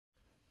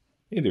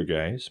Hey there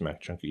guys, Mac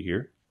Chunky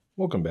here.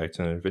 Welcome back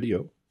to another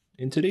video.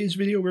 In today's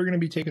video, we're going to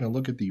be taking a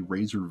look at the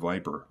Razer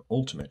Viper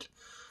Ultimate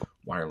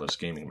wireless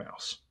gaming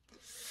mouse.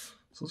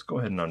 So let's go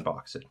ahead and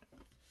unbox it.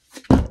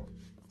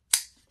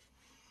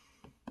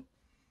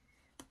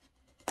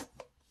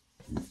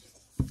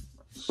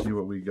 See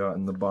what we got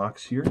in the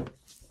box here.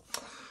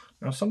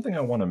 Now, something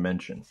I want to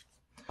mention.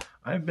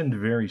 I've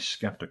been very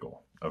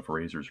skeptical of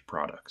Razer's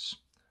products,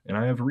 and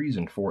I have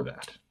reason for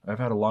that. I've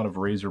had a lot of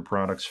Razer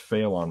products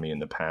fail on me in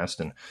the past,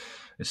 and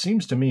it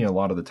seems to me a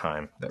lot of the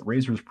time that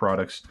Razer's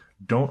products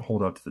don't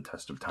hold up to the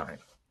test of time.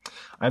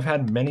 I've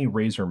had many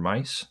Razer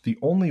mice. The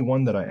only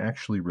one that I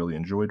actually really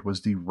enjoyed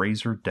was the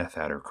Razer Death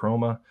Adder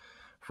Chroma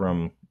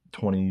from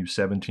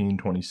 2017,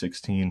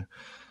 2016.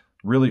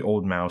 Really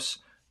old mouse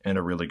and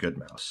a really good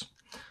mouse.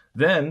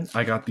 Then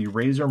I got the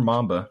Razer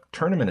Mamba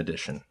Tournament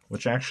Edition,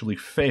 which actually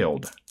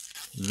failed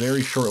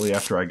very shortly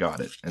after I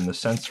got it, and the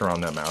sensor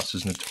on that mouse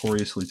is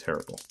notoriously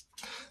terrible.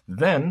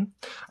 Then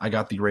I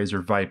got the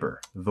Razer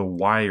Viper, the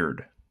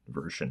wired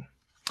version,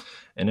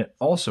 and it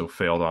also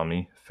failed on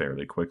me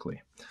fairly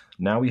quickly.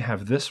 Now we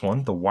have this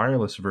one, the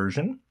wireless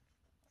version,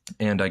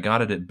 and I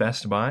got it at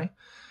Best Buy,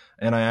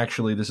 and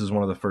this is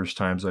one of the first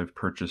times I've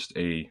purchased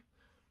a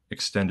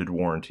extended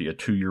warranty, a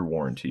 2-year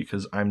warranty,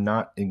 because I'm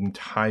not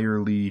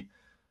entirely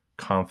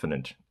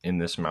confident in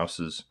this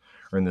mouse's,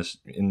 or in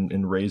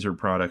Razer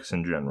products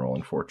in general,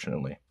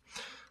 unfortunately.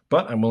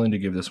 But I'm willing to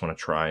give this one a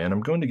try, and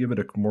I'm going to give it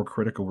a more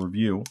critical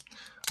review,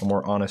 a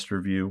more honest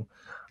review.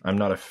 I'm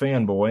not a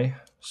fanboy,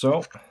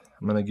 so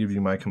I'm going to give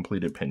you my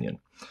complete opinion.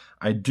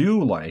 I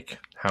do like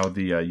how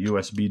the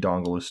USB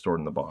dongle is stored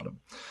in the bottom.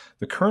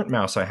 The current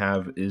mouse I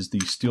have is the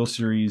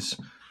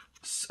SteelSeries,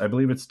 I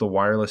believe it's the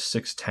wireless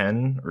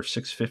 610 or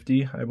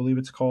 650, I believe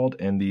it's called,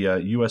 and the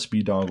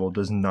USB dongle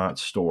does not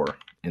store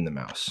in the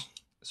mouse.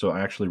 So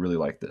I actually really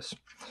like this.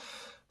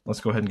 Let's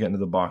go ahead and get into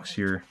the box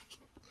here.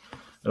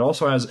 It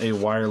also has a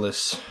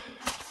wireless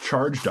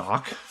charge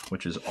dock,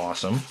 which is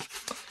awesome,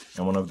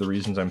 and one of the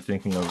reasons I'm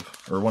thinking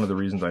of, or one of the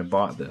reasons I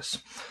bought this.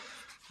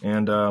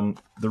 And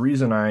the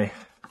reason I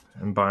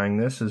am buying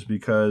this is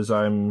because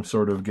I'm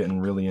sort of getting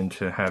really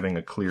into having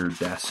a clear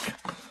desk.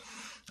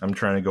 I'm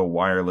trying to go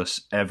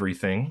wireless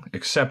everything,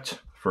 except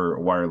for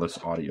wireless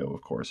audio,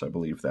 of course. I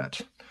believe that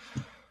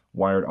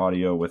wired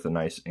audio with a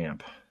nice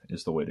amp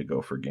is the way to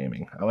go for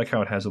gaming. I like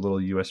how it has a little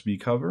USB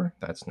cover.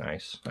 That's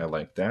nice. I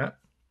like that.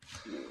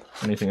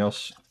 Anything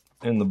else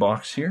in the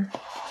box here?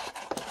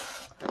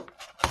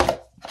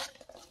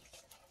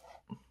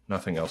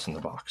 Nothing else in the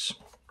box.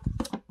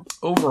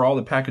 Overall,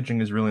 the packaging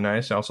is really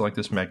nice. I also like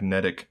this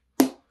magnetic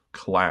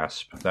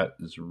clasp. That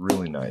is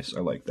really nice.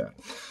 I like that.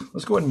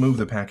 Let's go ahead and move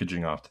the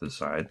packaging off to the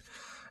side.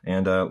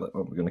 And we're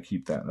going to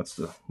keep that. That's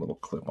the little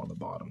clip on the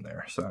bottom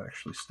there. So that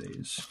actually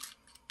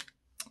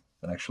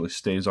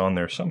stays on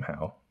there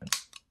somehow.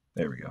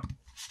 There we go.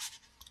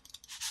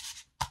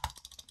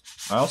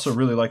 I also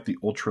really like the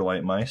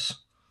ultralight mice.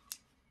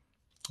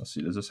 Let's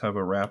see, does this have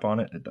a wrap on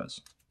it? It does.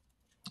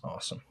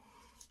 Awesome.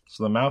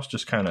 So the mouse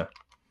just kind of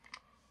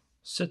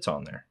sits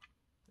on there.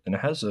 And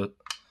it has a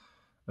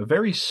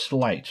very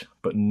slight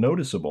but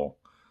noticeable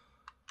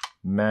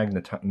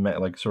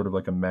sort of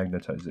like a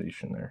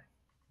magnetization there.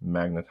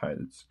 It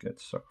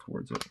gets sucked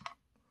towards it.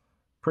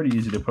 Pretty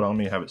easy to put on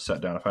me. Have it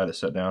set down. If I had it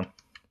set down,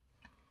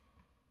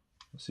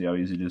 see how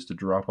easy it is to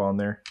drop on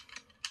there.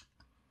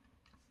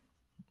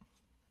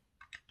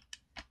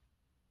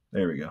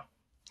 There we go.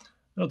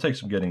 It'll take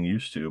some getting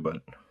used to,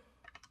 but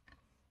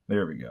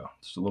there we go.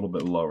 It's a little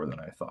bit lower than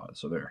I thought,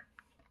 so there.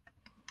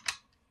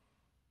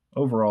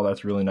 Overall,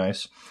 that's really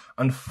nice.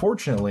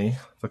 Unfortunately,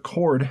 the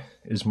cord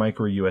is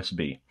micro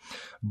USB,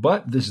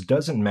 but this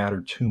doesn't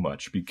matter too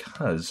much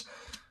because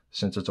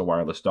since it's a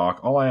wireless dock,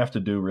 all I have to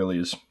do really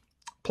is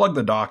plug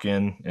the dock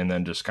in and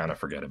then just kind of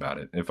forget about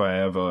it. If I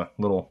have a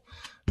little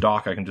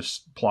dock I can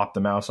just plop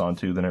the mouse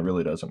onto, then it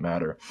really doesn't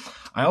matter.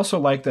 I also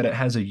like that it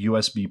has a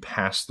USB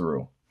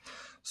pass-through.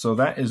 So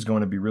that is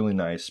going to be really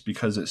nice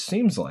because it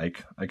seems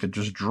like I could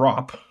just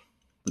drop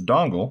the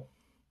dongle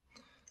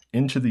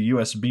into the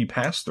USB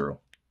pass-through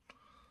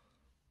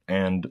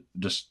and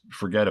just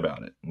forget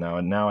about it.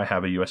 Now I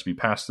have a USB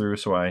pass-through,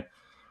 so I'm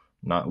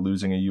not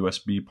losing a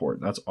USB port.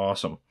 That's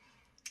awesome.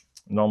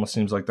 It almost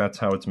seems like that's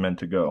how it's meant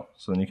to go.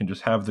 So then you can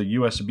just have the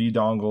USB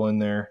dongle in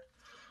there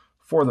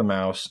for the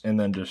mouse and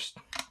then just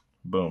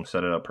boom,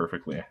 set it up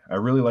perfectly. I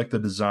really like the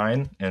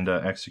design and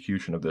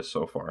execution of this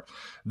so far.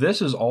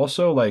 This is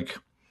also like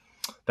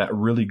that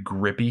really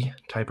grippy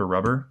type of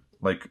rubber.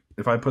 Like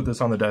if I put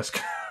this on the desk,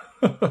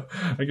 I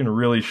can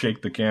really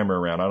shake the camera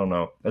around. I don't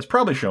know. That's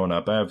probably showing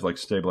up. I have like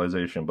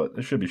stabilization, but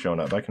it should be showing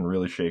up. I can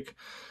really shake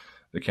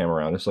the camera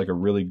around. It's like a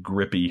really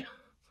grippy,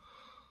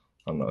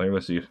 I don't know.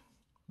 Let's see.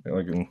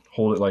 I can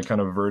hold it like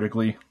kind of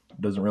vertically.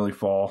 It doesn't really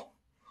fall.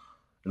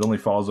 It only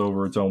falls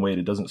over its own weight.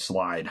 It doesn't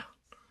slide.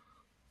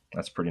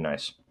 That's pretty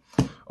nice.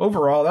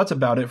 Overall, that's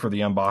about it for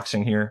the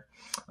unboxing here.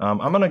 I'm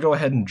going to go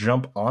ahead and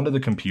jump onto the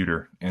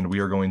computer, and we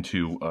are going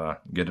to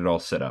get it all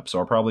set up. So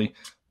I'll probably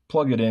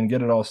plug it in,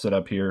 get it all set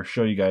up here,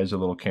 show you guys a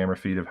little camera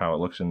feed of how it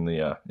looks in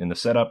the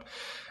setup,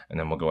 and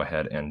then we'll go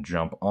ahead and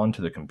jump onto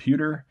the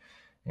computer,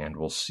 and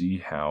we'll see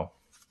how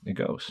it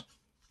goes.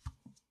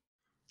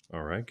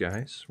 All right,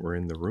 guys, we're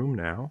in the room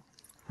now.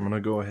 I'm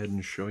going to go ahead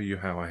and show you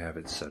how I have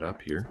it set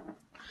up here.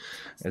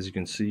 As you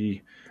can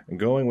see, I'm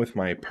going with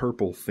my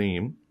purple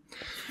theme.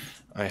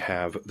 I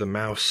have the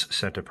mouse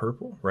set to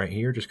purple right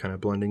here, just kind of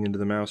blending into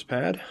the mouse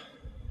pad.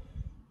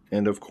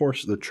 And of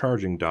course the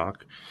charging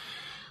dock,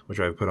 which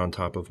I've put on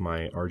top of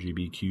my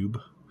RGB cube.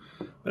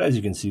 But as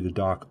you can see, the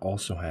dock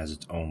also has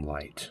its own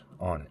light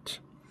on it.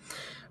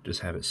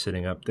 Just have it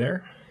sitting up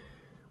there.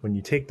 When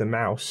you take the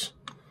mouse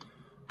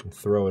and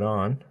throw it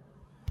on,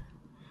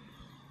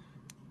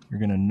 you're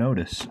going to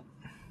notice,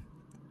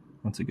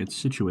 once it gets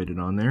situated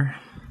on there,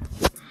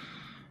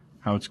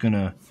 how it's going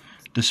to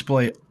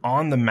display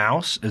on the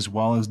mouse as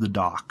well as the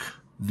dock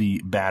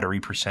the battery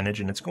percentage,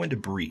 and it's going to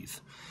breathe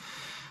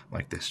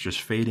like this,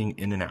 just fading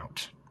in and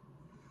out.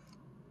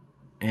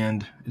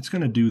 And it's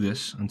going to do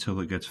this until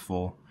it gets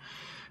full,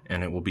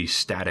 and it will be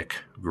static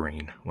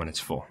green when it's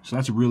full. So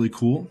that's really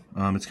cool.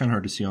 It's kind of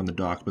hard to see on the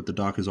dock, but the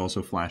dock is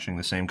also flashing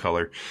the same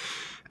color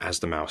as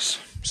the mouse.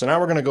 So now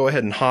we're going to go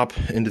ahead and hop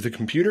into the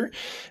computer,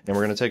 and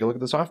we're going to take a look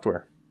at the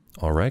software.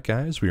 All right,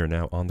 guys, we are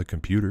now on the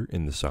computer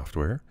in the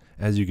software.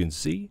 As you can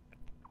see,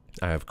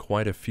 I have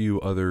quite a few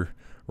other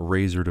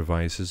Razer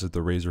devices at the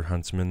Razer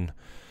Huntsman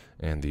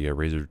and the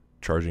Razer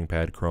charging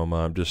pad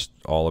chroma. I'm just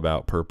all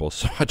about purple,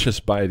 so I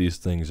just buy these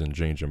things and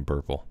change them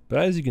purple. But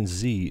as you can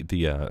see,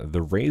 the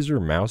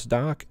Razer mouse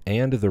dock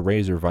and the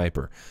Razer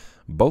Viper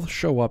both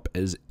show up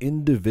as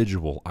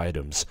individual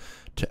items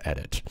to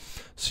edit.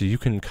 So you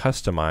can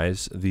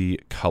customize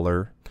the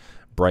color,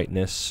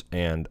 brightness,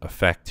 and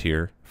effect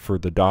here for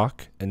the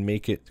dock and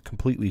make it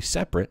completely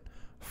separate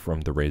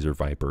from the Razer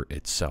Viper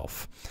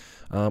itself,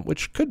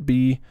 which could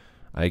be,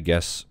 I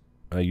guess,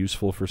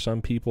 useful for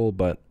some people,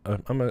 but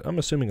I'm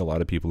assuming a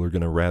lot of people are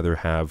going to rather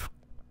have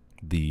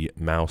the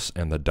mouse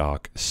and the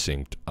dock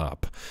synced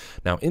up.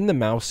 Now in the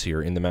mouse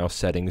here, in the mouse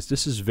settings,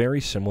 this is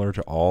very similar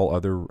to all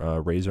other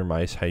Razer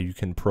mice, how you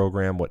can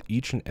program what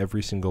each and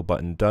every single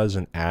button does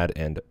and add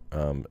and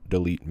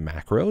delete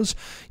macros.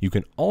 You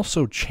can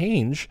also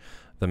change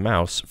the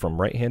mouse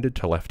from right-handed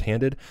to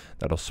left-handed.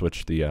 That'll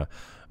switch the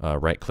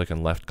right click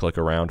and left click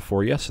around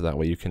for you, so that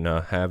way you can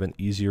have an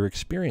easier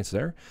experience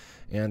there.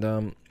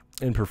 And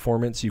in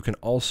performance, you can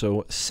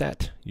also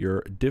set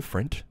your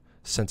different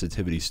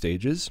sensitivity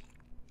stages,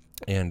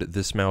 and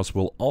this mouse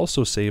will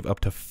also save up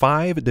to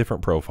 5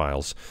 different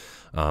profiles,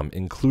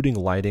 including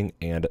lighting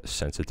and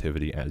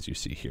sensitivity, as you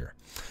see here.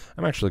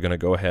 I'm actually going to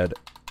go ahead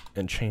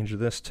and change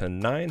this to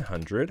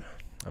 900.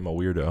 I'm a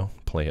weirdo,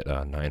 play at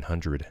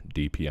 900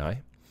 DPI,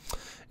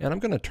 and I'm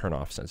going to turn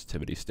off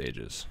sensitivity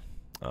stages.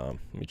 Let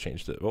me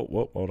change the,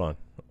 whoa, hold on,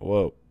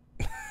 whoa.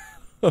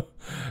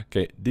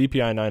 Okay,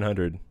 DPI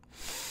 900.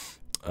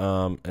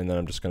 And then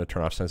I'm just going to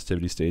turn off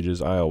sensitivity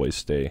stages. I always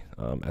stay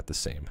at the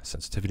same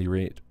sensitivity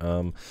rate.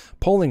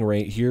 Polling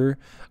rate here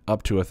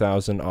up to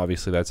 1000.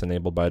 Obviously that's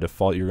enabled by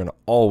default. You're going to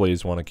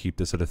always want to keep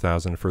this at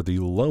 1000 for the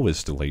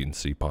lowest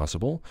latency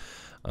possible.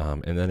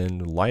 And then in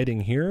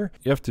lighting here,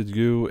 you have to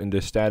go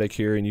into static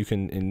here,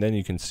 and then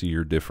you can see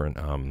your different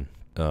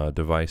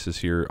devices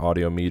here.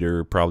 Audio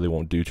meter probably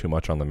won't do too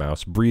much on the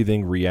mouse.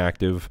 Breathing,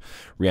 reactive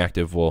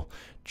will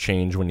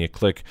change when you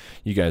click.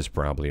 You guys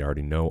probably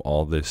already know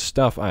all this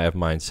stuff. I have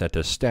mine set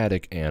to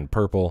static and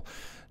purple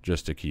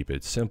just to keep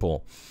it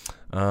simple.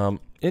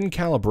 In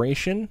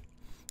calibration,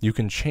 you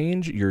can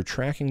change your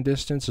tracking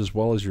distance as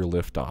well as your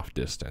liftoff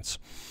distance.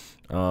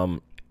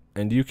 And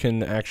you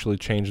can actually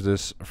change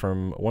this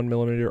from 1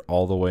 millimeter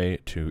all the way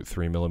to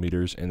 3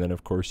 millimeters. And then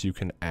of course you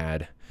can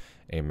add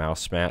a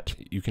mouse mat.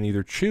 You can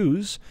either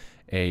choose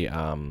a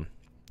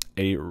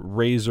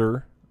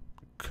Razer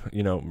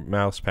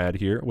mouse pad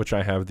here, which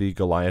I have the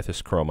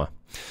Goliathus Chroma,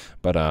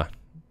 but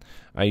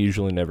I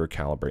usually never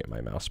calibrate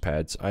my mouse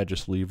pads. I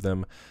just leave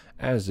them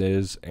as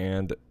is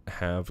and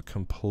have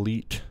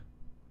complete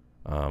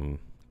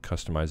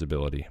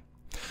customizability.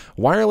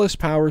 Wireless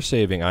power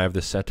saving, I have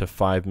this set to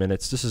 5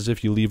 minutes. This is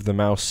if you leave the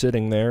mouse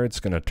sitting there, it's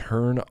going to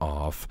turn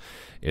off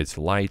its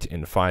light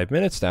in 5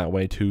 minutes, that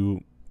way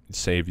to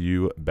save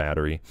you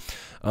battery.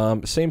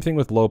 Same thing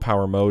with low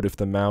power mode. If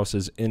the mouse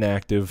is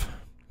inactive,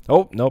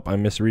 oh, nope,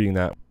 I'm misreading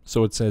that.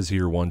 So it says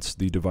here, once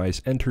the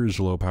device enters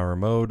low power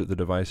mode, the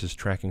device's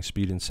tracking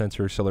speed and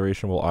sensor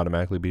acceleration will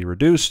automatically be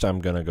reduced. I'm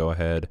going to go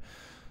ahead.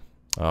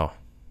 Oh,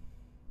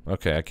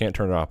 okay, I can't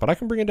turn it off, but I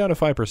can bring it down to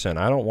 5%.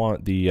 I don't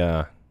want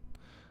the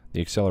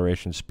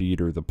acceleration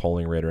speed or the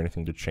polling rate or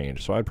anything to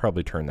change, so I'd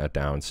probably turn that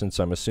down, since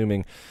I'm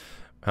assuming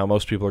how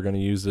most people are going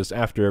to use this.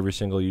 After every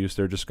single use,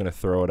 they're just going to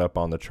throw it up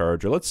on the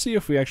charger. Let's see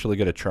if we actually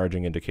get a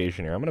charging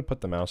indication here. I'm going to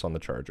put the mouse on the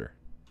charger.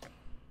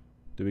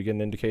 Did we get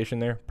an indication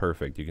there?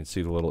 Perfect. You can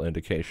see the little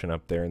indication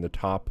up there in the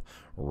top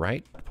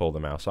right. Pull the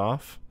mouse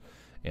off,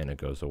 and it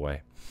goes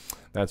away.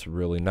 That's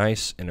really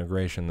nice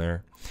integration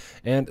there.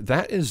 And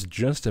that is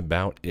just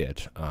about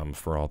it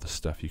for all the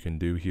stuff you can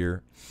do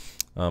here.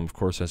 Of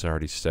course, as I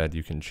already said,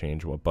 you can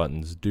change what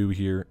buttons do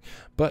here.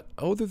 But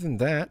other than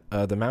that,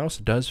 the mouse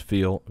does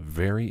feel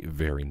very,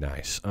 very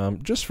nice.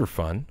 Just for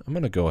fun, I'm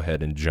going to go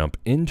ahead and jump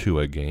into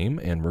a game,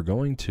 and we're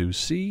going to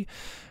see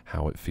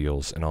how it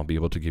feels, and I'll be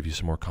able to give you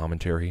some more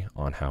commentary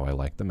on how I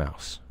like the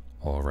mouse.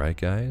 Alright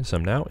guys,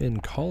 I'm now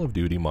in Call of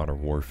Duty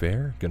Modern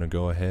Warfare. Gonna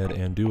go ahead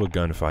and do a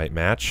gunfight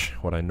match,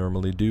 what I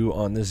normally do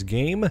on this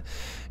game,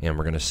 and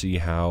we're gonna see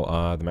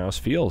how the mouse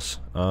feels.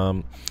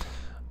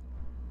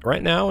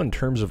 Right now, in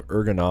terms of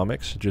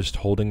ergonomics, just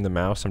holding the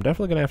mouse, I'm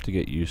definitely gonna have to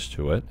get used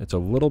to it. It's a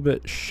little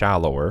bit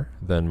shallower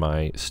than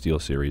my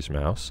SteelSeries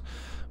mouse,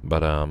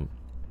 but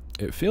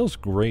it feels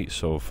great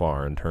so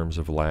far in terms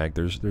of lag.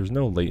 There's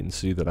no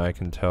latency that I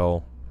can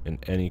tell in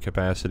any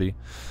capacity.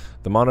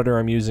 The monitor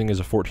I'm using is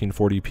a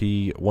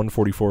 1440p,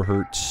 144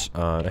 hertz.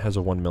 It has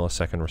a 1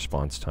 millisecond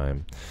response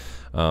time.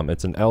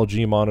 It's an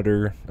LG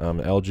monitor,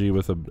 LG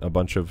with a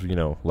bunch of, you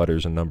know,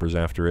 letters and numbers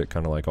after it,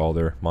 kind of like all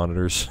their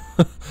monitors.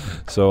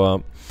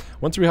 So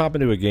once we hop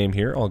into a game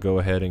here, I'll go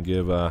ahead and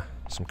give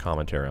some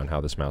commentary on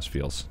how this mouse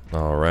feels.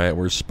 Alright,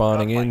 we're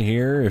spawning in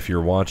here. If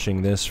you're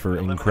watching this for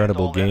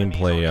incredible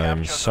gameplay,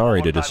 I'm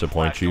sorry to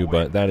disappoint you,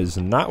 but that is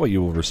not what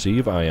you will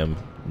receive. I am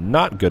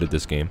not good at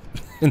this game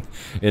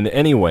in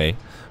any way.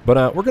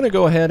 But we're going to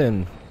go ahead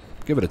and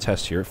give it a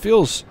test here. It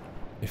feels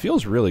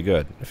really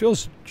good. It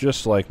feels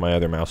just like my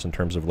other mouse in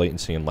terms of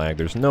latency and lag.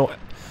 There's no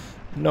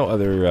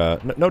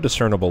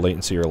discernible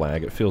latency or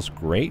lag. It feels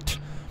great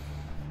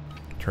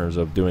in terms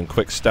of doing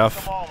quick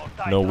stuff.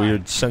 No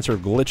weird sensor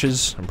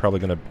glitches. I'm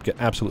probably going to get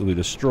absolutely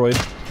destroyed.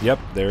 Yep,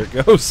 there it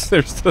goes.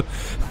 There's the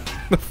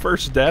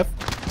first death.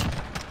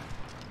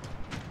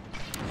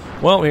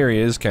 Well, here he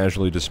is,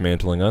 casually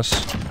dismantling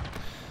us.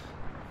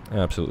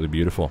 Absolutely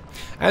beautiful.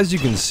 As you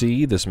can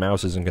see, this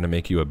mouse isn't going to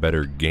make you a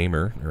better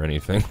gamer or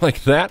anything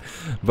like that,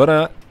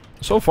 but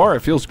so far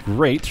it feels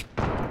great.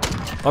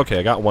 Okay,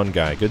 I got one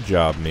guy. Good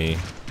job, me.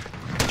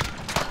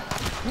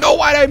 No,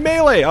 why'd I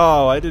melee?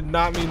 Oh, I did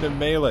not mean to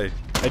melee.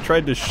 I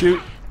tried to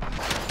shoot.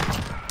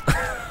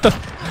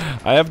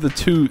 I have the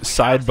two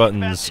side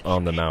buttons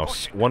on the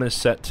mouse. One is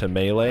set to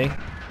melee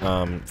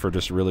for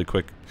just really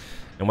quick,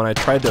 and when I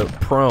tried to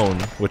prone,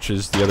 which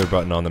is the other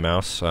button on the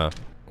mouse,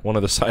 one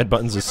of the side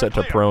buttons is set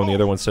to prone, the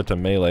other one's set to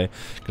melee,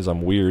 because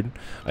I'm weird.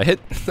 I hit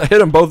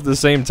them both at the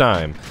same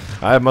time.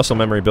 I have muscle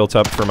memory built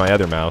up for my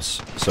other mouse,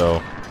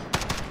 so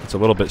it's a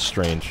little bit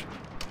strange.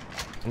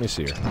 Let me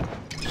see here.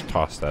 Just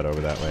toss that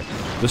over that way.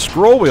 The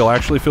scroll wheel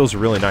actually feels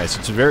really nice.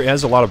 It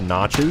has a lot of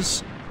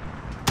notches.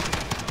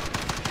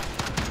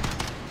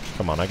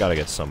 Come on, I gotta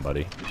get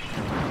somebody.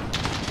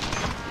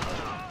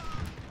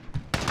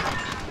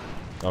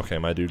 Okay,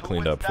 my dude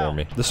cleaned up for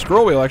me. The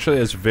scroll wheel actually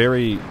has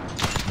very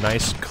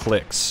nice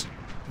clicks.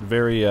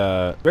 Very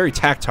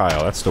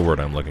tactile, that's the word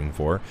I'm looking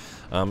for.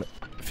 It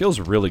feels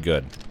really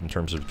good in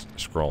terms of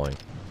scrolling.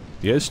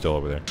 He is still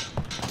over there.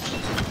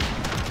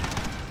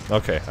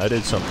 Okay, I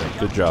did something.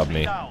 Good job,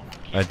 me.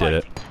 I did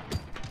it.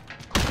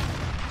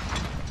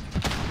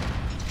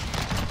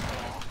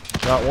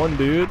 Got one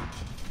dude.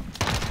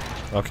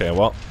 Okay,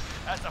 well,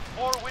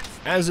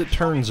 as it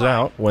turns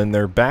out, when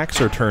their backs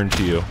are turned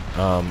to you,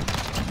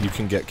 you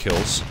can get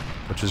kills,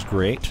 which is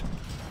great.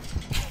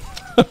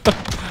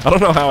 I don't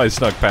know how I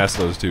snuck past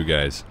those two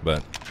guys,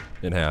 but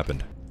it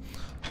happened.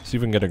 See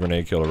if we can get a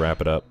grenade kill to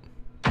wrap it up.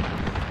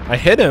 I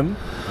hit him.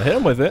 I hit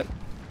him with it.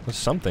 With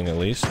something, at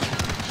least.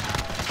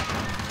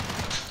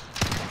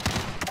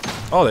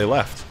 Oh, they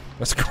left.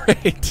 That's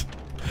great.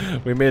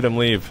 We made them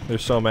leave. They're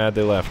so mad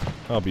they left.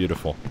 Oh,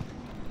 beautiful.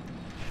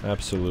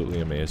 Absolutely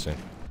amazing.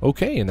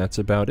 Okay, and that's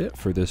about it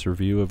for this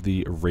review of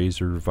the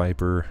Razer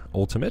Viper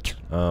Ultimate.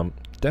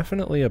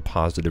 Definitely a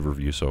positive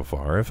review so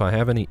far. If I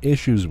have any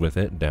issues with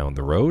it down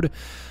the road,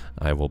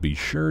 I will be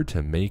sure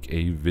to make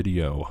a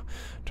video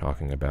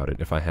talking about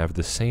it if I have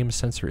the same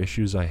sensor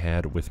issues I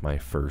had with my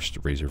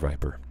first Razer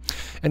Viper.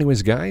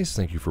 Anyways, guys,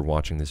 thank you for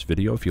watching this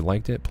video. If you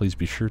liked it, please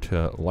be sure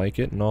to like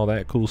it and all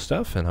that cool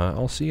stuff, and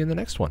I'll see you in the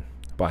next one.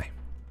 Bye.